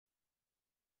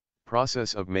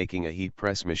Process of making a heat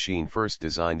press machine. First,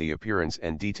 design the appearance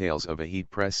and details of a heat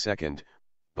press. Second,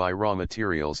 buy raw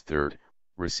materials. Third,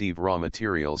 receive raw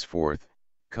materials. Fourth,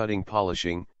 cutting,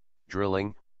 polishing,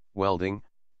 drilling, welding,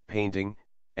 painting,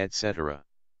 etc.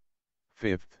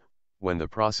 Fifth, when the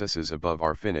processes above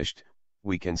are finished,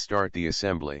 we can start the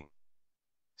assembly.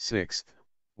 Sixth,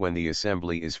 when the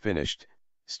assembly is finished,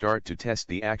 start to test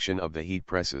the action of the heat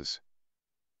presses.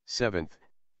 Seventh,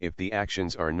 if the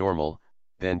actions are normal,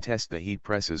 then test the heat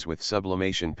presses with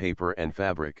sublimation paper and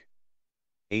fabric.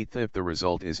 Eighth, if the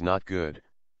result is not good,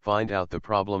 find out the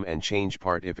problem and change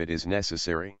part if it is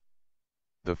necessary.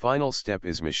 The final step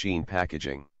is machine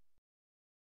packaging.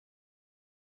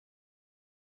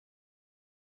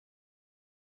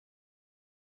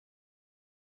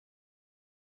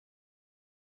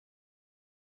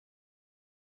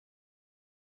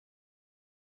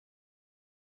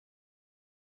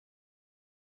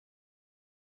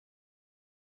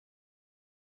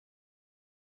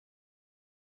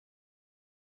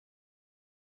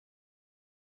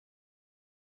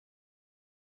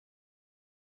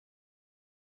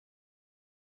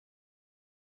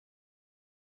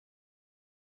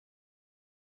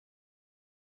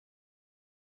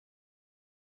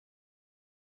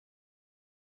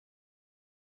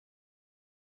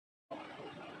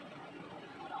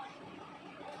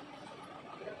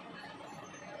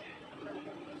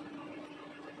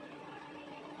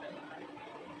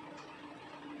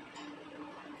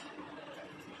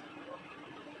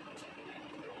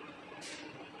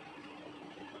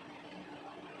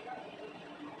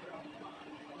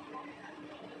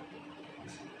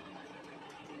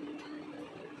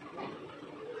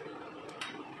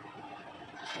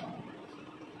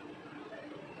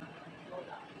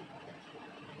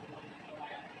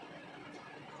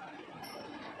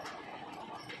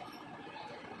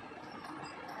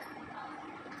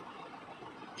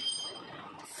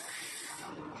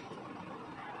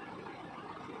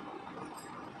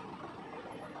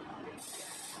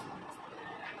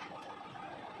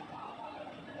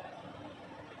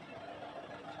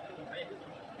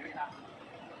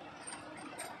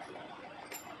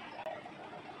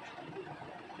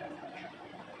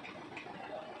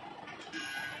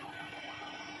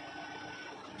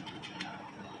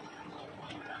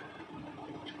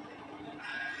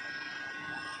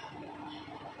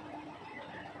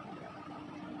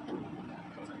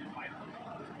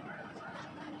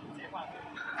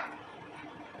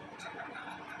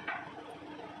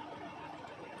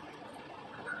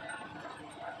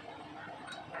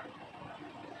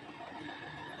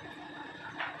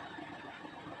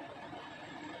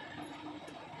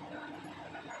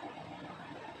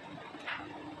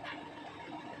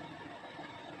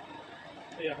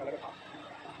哎呀，来个塔。